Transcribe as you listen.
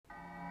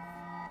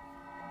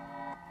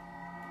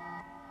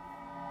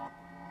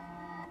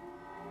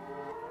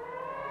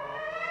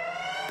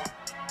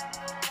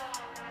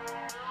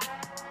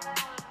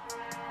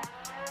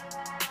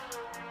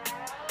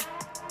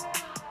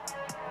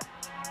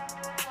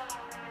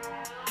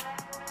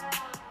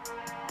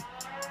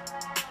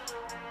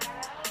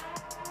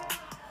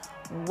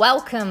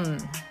Welcome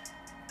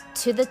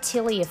to the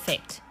Tilly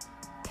Effect,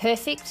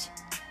 Perfect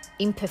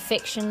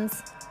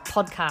Imperfections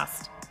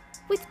podcast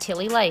with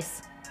Tilly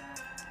Lace.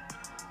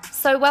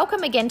 So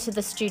welcome again to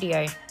the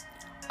studio.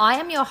 I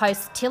am your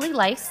host, Tilly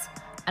Lace,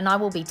 and I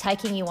will be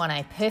taking you on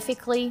a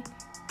perfectly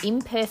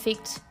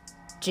imperfect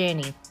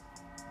journey.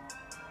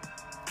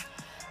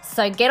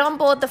 So get on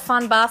board the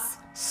fun bus,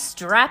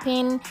 strap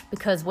in,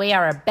 because we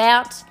are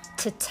about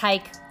to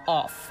take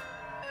off.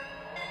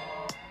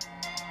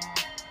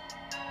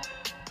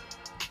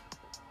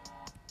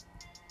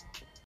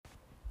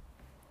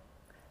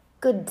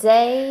 Good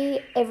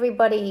day,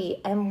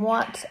 everybody, and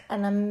what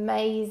an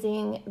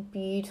amazing,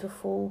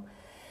 beautiful,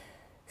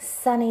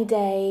 sunny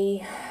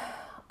day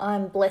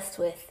I'm blessed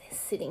with,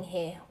 sitting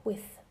here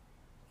with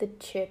the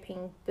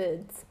chirping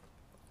birds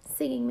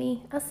singing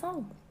me a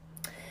song.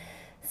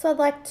 So I'd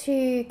like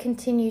to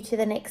continue to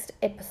the next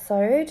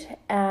episode,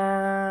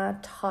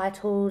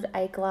 titled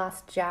A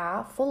Glass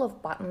Jar Full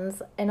of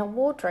Buttons and a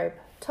Wardrobe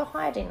to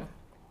Hide in.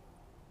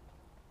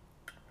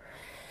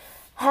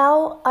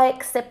 How I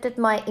accepted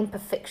my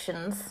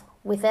imperfections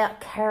without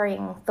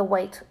carrying the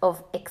weight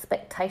of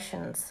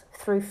expectations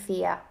through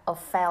fear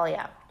of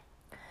failure.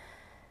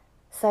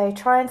 So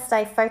try and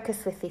stay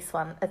focused with this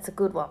one. It's a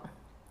good one.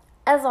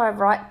 As I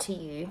write to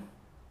you,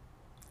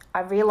 I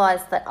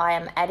realise that I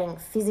am adding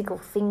physical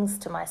things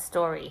to my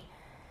story.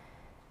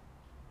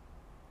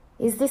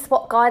 Is this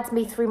what guides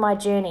me through my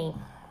journey?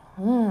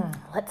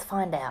 Let's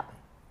find out.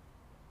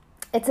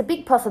 It's a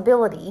big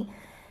possibility.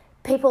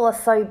 People are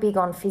so big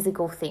on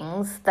physical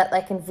things that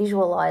they can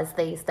visualise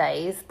these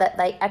days that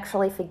they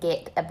actually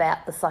forget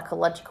about the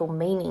psychological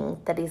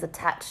meaning that is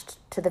attached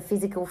to the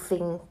physical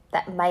thing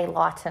that may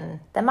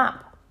lighten them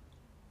up.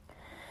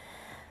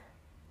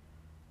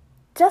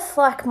 Just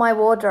like my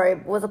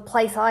wardrobe was a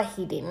place I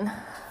hid in,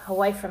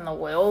 away from the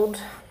world,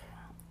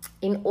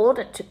 in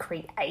order to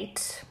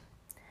create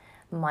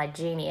my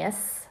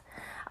genius,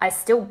 I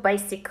still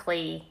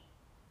basically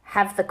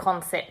have the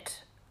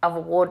concept of a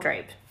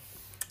wardrobe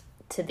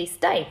to this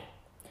day.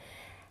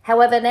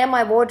 However, now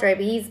my wardrobe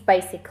is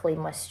basically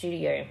my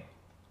studio.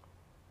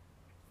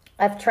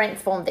 I've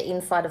transformed the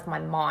inside of my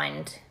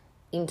mind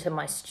into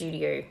my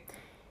studio.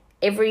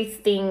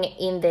 Everything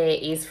in there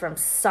is from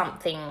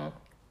something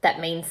that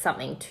means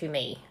something to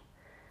me,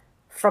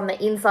 from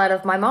the inside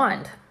of my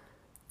mind.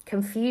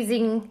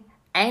 Confusing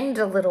and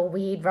a little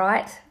weird,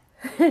 right?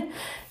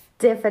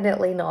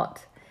 Definitely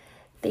not.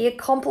 The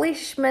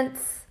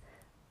accomplishments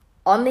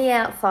on the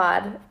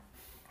outside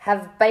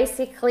have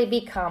basically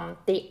become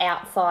the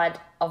outside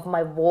of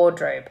my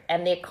wardrobe,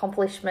 and the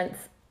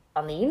accomplishments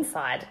on the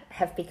inside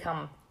have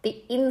become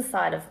the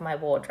inside of my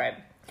wardrobe.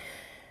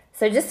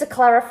 So just to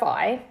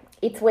clarify,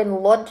 it's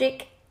when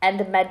logic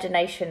and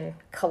imagination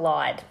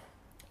collide.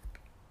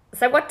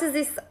 So what does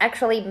this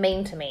actually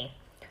mean to me?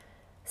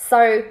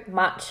 So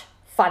much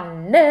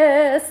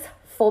funness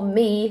for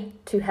me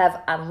to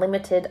have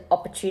unlimited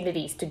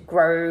opportunities to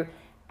grow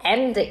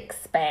and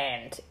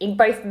expand in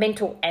both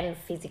mental and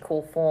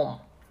physical form.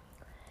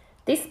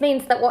 This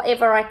means that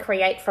whatever I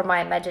create from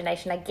my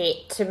imagination, I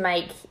get to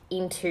make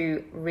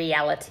into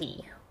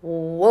reality.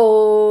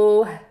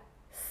 Whoa,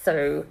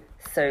 so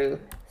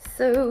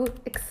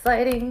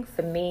exciting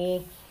for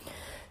me.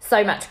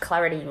 So much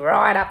clarity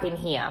right up in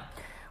here.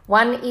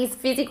 One is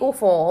physical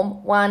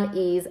form, one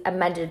is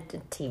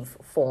imaginative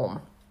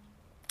form.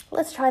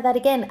 Let's try that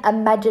again,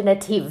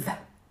 imaginative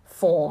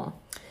form.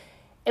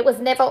 It was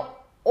never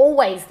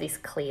always this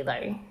clear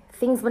though.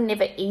 Things were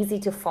never easy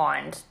to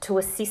find to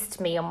assist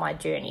me on my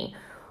journey.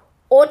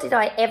 Or did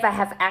I ever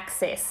have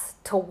access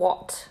to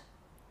what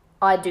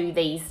I do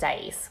these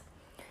days?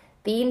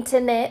 The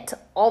internet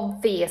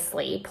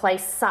obviously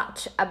plays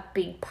such a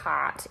big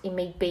part in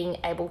me being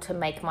able to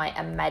make my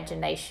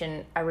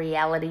imagination a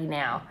reality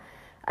now.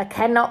 I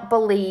cannot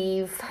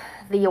believe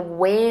the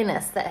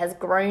awareness that has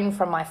grown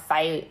from my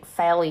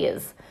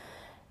failures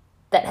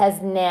that has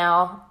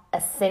now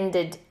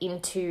ascended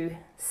into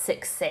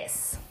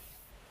success.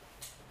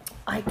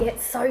 I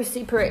get so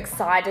super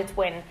excited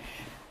when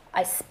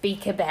I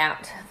speak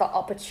about the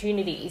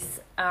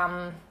opportunities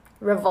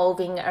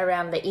revolving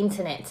around the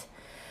internet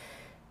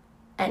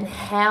and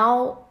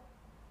how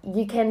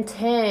you can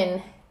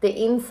turn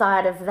the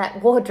inside of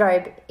that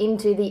wardrobe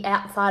into the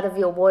outside of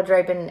your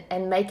wardrobe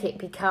and make it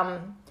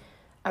become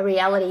a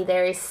reality.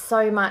 There is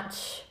so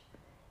much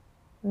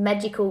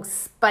magical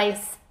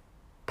space,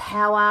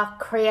 power,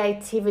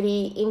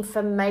 creativity,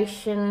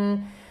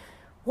 information,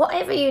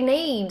 whatever you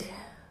need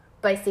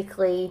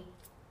basically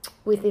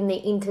within the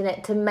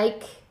internet to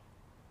make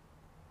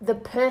the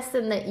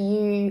person that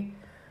you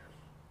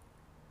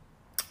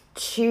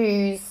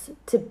choose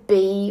to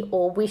be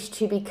or wish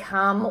to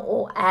become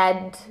or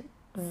add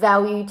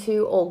value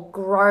to or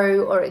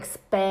grow or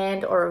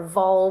expand or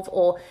evolve,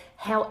 or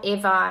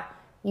however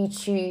you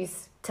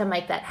choose to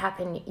make that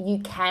happen, you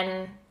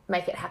can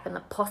make it happen. The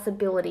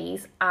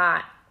possibilities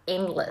are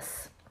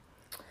endless.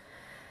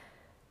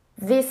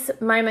 This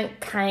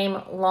moment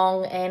came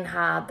long and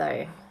hard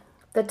though.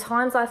 The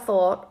times I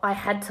thought I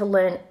had to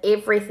learn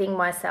everything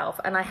myself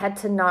and I had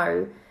to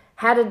know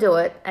how to do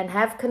it and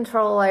have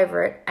control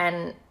over it,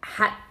 and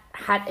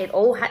it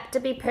all had to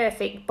be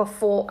perfect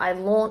before I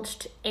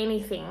launched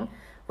anything,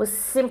 was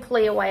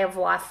simply a way of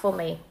life for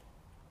me.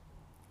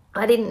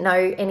 I didn't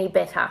know any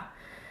better.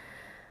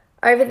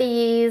 Over the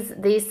years,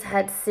 this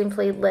had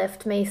simply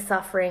left me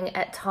suffering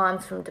at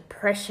times from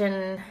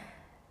depression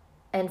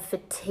and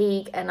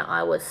fatigue, and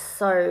I was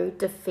so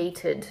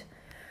defeated.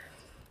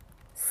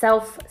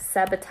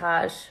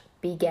 Self-sabotage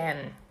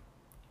began.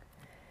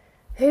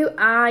 Who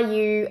are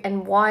you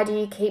and why do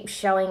you keep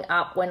showing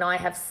up when I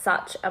have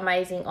such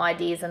amazing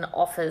ideas and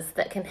offers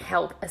that can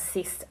help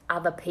assist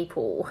other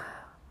people?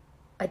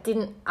 I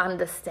didn't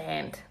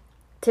understand.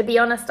 To be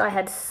honest, I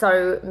had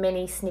so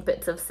many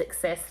snippets of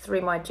success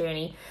through my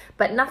journey,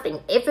 but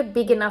nothing ever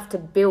big enough to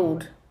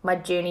build my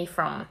journey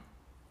from.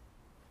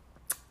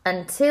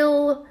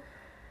 Until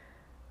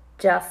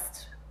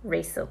just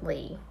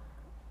recently.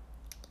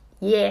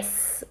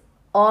 Yes,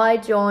 I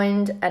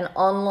joined an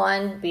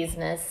online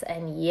business,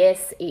 and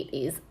yes, it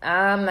is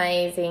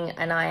amazing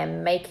and I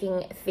am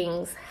making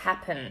things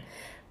happen.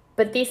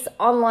 But this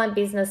online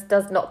business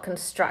does not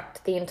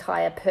construct the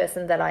entire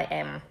person that I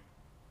am.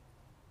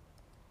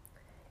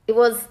 It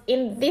was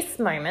in this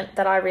moment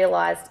that I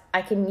realized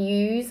I can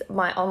use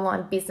my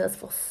online business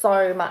for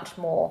so much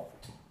more.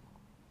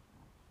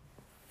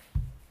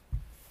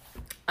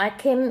 I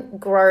can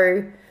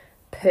grow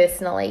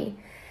personally,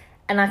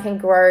 and I can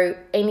grow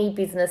any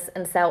business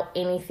and sell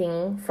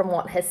anything from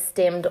what has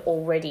stemmed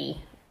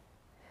already.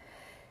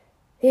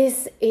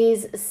 This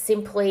is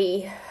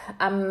simply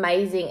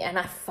amazing, and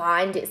I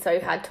find it so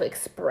hard to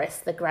express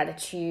the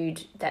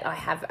gratitude that I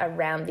have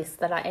around this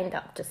that I end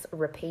up just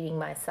repeating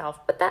myself,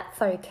 but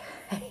that's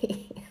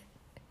okay.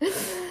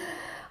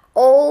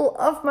 All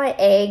of my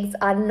eggs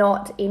are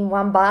not in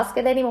one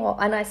basket anymore,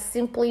 and I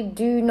simply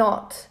do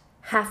not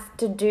have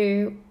to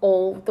do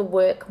all the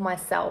work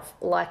myself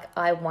like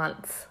I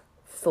once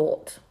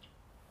thought.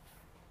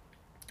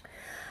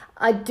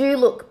 I do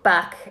look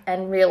back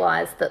and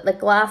realise that the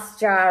glass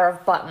jar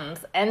of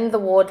buttons and the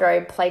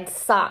wardrobe played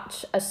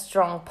such a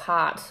strong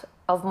part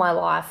of my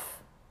life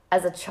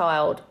as a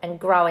child and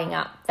growing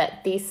up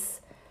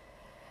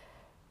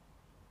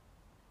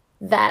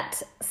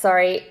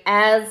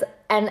as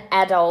an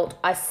adult,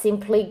 I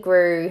simply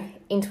grew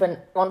into an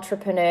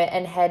entrepreneur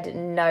and had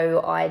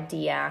no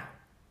idea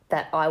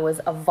that I was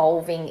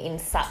evolving in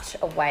such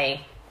a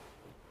way.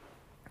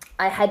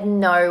 I had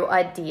no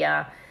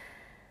idea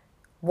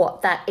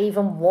what that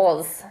even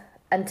was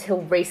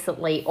until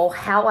recently, or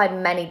how I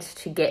managed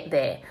to get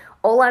there.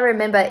 All I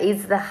remember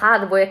is the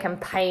hard work and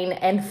pain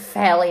and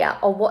failure,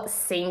 or what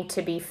seemed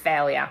to be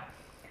failure.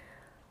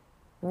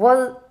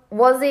 Was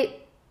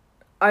it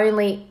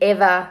only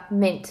ever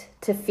meant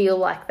to feel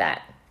like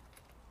that?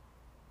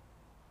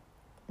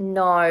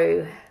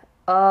 No.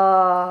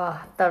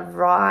 Oh, that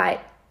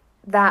right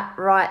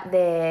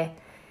there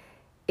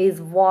is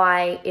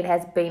why it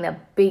has been a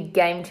big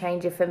game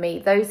changer for me.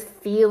 Those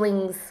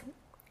feelings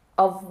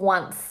of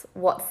once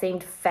what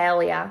seemed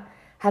failure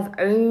have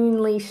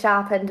only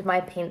sharpened my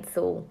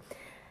pencil,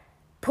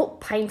 put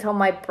paint on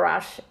my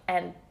brush,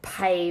 and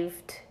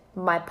paved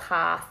my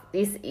path.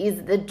 This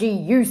is the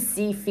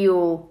juicy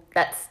fuel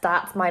that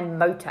starts my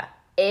motor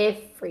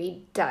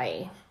every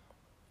day.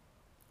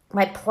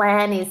 My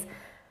plan is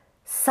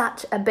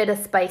such a better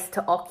space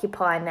to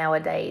occupy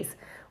nowadays,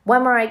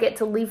 one where I get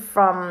to live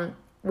from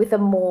with a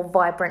more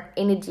vibrant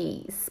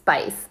energy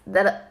space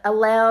that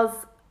allows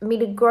me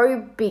to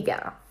grow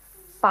bigger,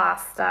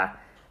 faster,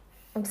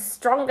 and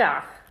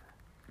stronger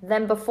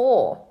than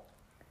before.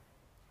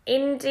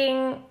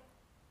 Ending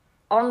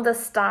on the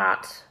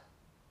start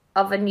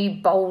of a new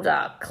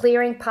boulder,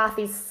 clearing path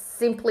is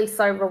simply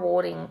so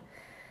rewarding.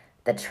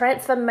 The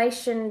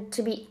transformation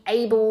to be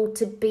able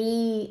to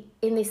be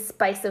in this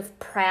space of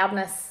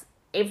proudness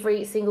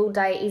every single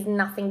day is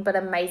nothing but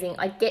amazing.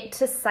 I get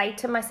to say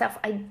to myself,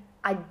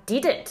 I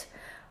did it.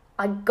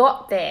 I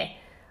got there.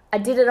 I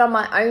did it on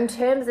my own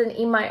terms and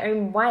in my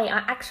own way. I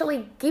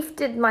actually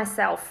gifted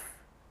myself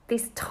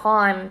this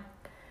time,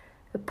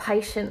 the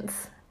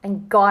patience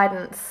and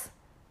guidance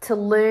to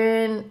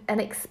learn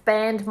and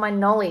expand my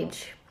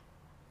knowledge.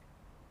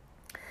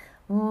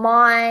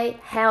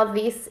 How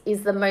this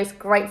is the most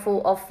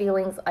grateful of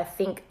feelings I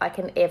think I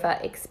can ever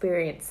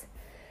experience.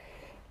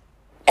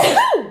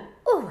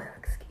 Oh,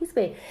 excuse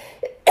me.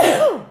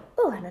 Oh,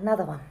 and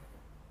another one.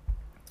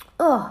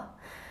 Oh,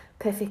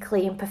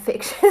 perfectly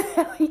imperfection.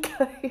 There we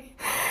go.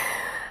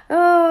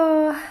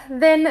 Oh,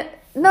 then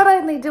not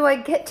only do I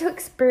get to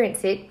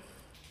experience it,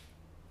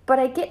 but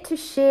I get to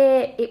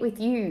share it with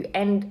you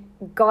and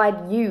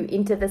guide you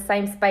into the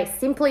same space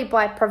simply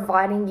by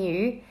providing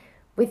you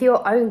with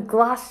your own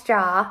glass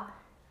jar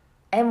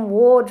and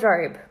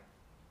wardrobe.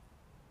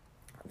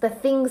 The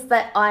things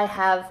that I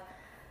have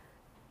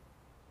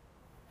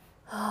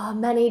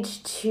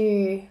managed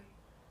to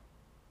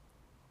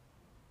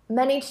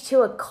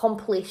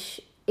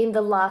accomplish in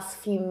the last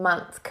few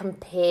months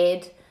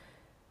compared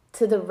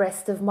to the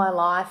rest of my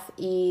life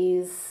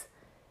is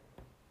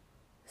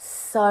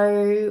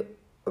so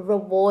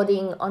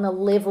rewarding on a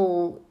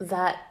level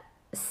that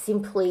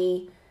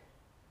simply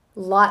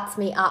lights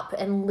me up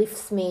and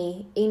lifts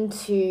me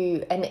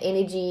into an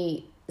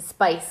energy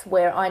space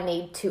where I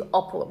need to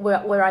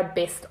where I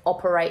best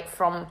operate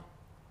from.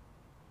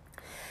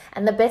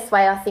 And the best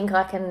way I think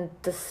I can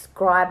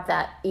describe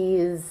that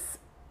is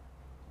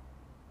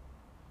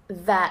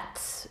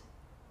that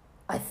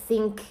I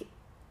think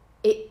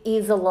it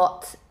is a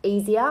lot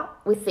easier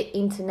with the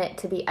internet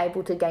to be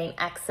able to gain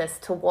access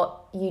to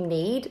what you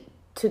need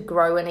to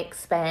grow and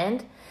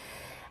expand.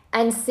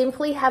 And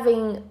simply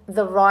having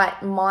the right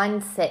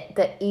mindset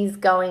that is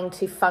going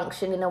to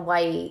function in a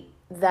way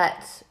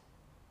that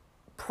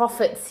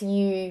profits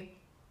you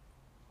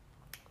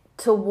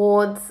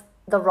towards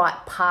the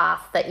right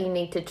path that you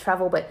need to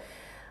travel. But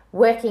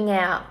working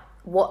out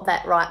what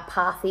that right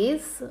path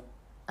is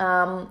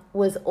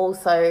was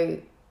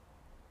also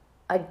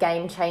a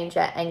game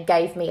changer and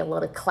gave me a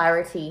lot of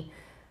clarity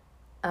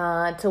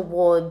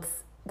towards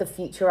the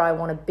future I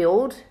want to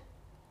build,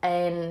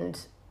 and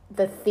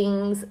the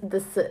things,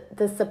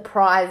 the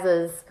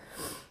surprises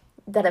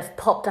that have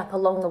popped up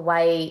along the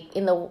way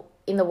in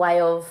the way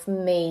of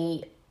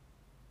me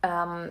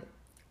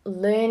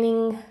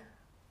learning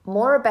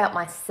more about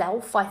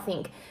myself, I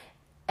think,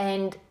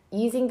 and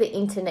using the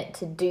internet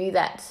to do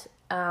that.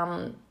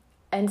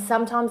 And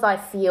sometimes I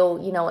feel,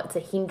 it's a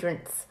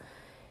hindrance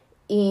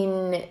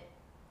in,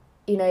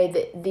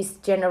 this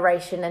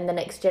generation and the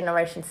next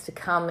generations to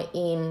come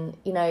in,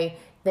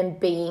 them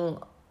being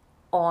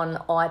on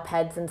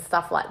iPads and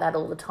stuff like that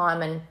all the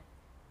time,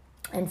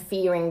 and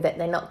fearing that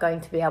they're not going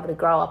to be able to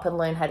grow up and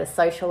learn how to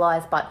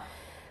socialize, but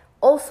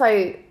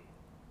also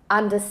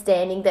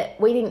understanding that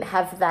we didn't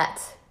have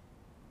that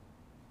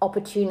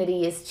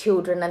opportunity as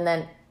children, and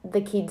then the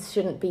kids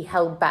shouldn't be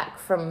held back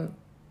from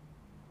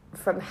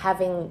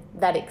having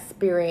that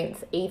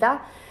experience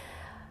either.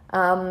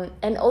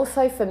 And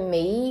also for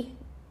me,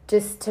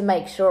 just to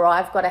make sure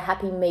I've got a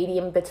happy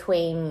medium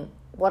between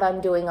what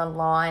I'm doing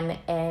online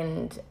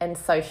and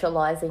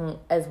socializing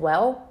as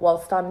well,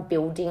 whilst I'm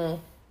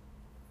building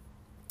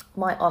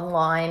my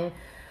online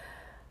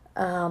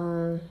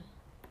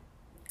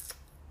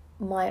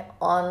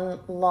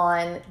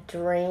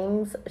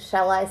dreams,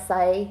 shall I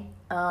say,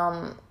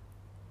 and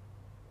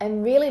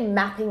really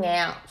mapping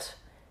out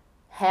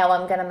how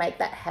I'm going to make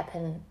that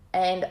happen.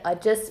 And I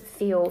just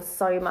feel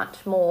so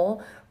much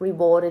more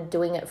rewarded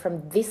doing it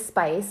from this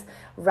space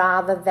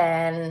rather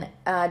than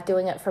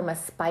doing it from a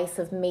space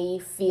of me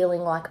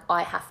feeling like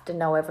I have to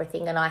know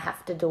everything and I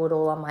have to do it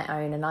all on my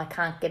own and I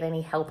can't get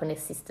any help and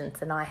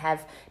assistance, and I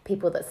have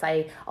people that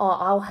say, oh,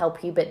 I'll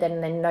help you, but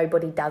then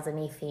nobody does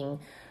anything.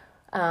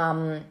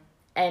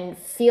 And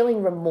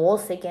feeling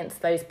remorse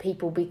against those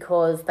people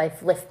because they've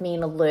left me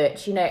in a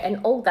lurch, and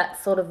all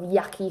that sort of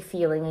yucky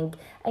feeling,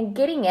 and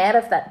getting out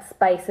of that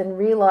space and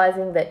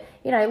realising that,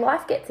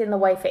 life gets in the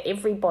way for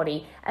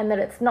everybody, and that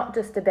it's not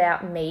just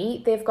about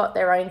me. They've got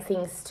their own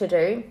things to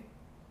do.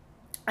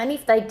 And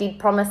if they did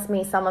promise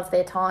me some of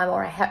their time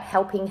or a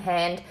helping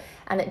hand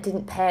and it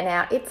didn't pan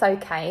out, it's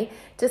okay.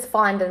 Just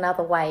find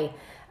another way.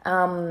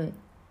 Now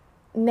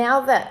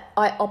that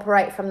I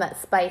operate from that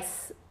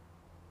space,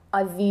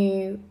 I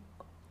view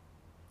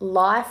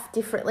life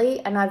differently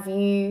and I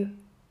view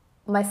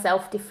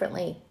myself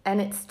differently, and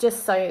it's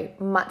just so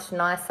much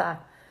nicer.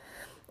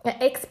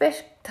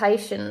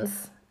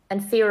 Expectations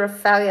and fear of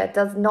failure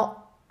does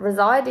not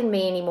reside in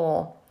me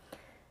anymore,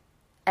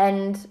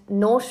 and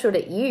nor should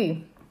it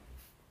you.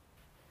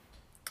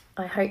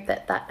 I hope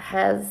that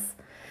has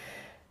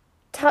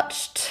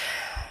touched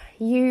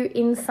you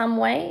in some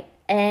way,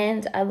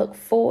 and I look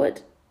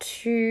forward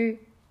to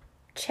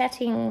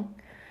chatting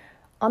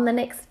on the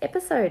next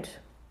episode.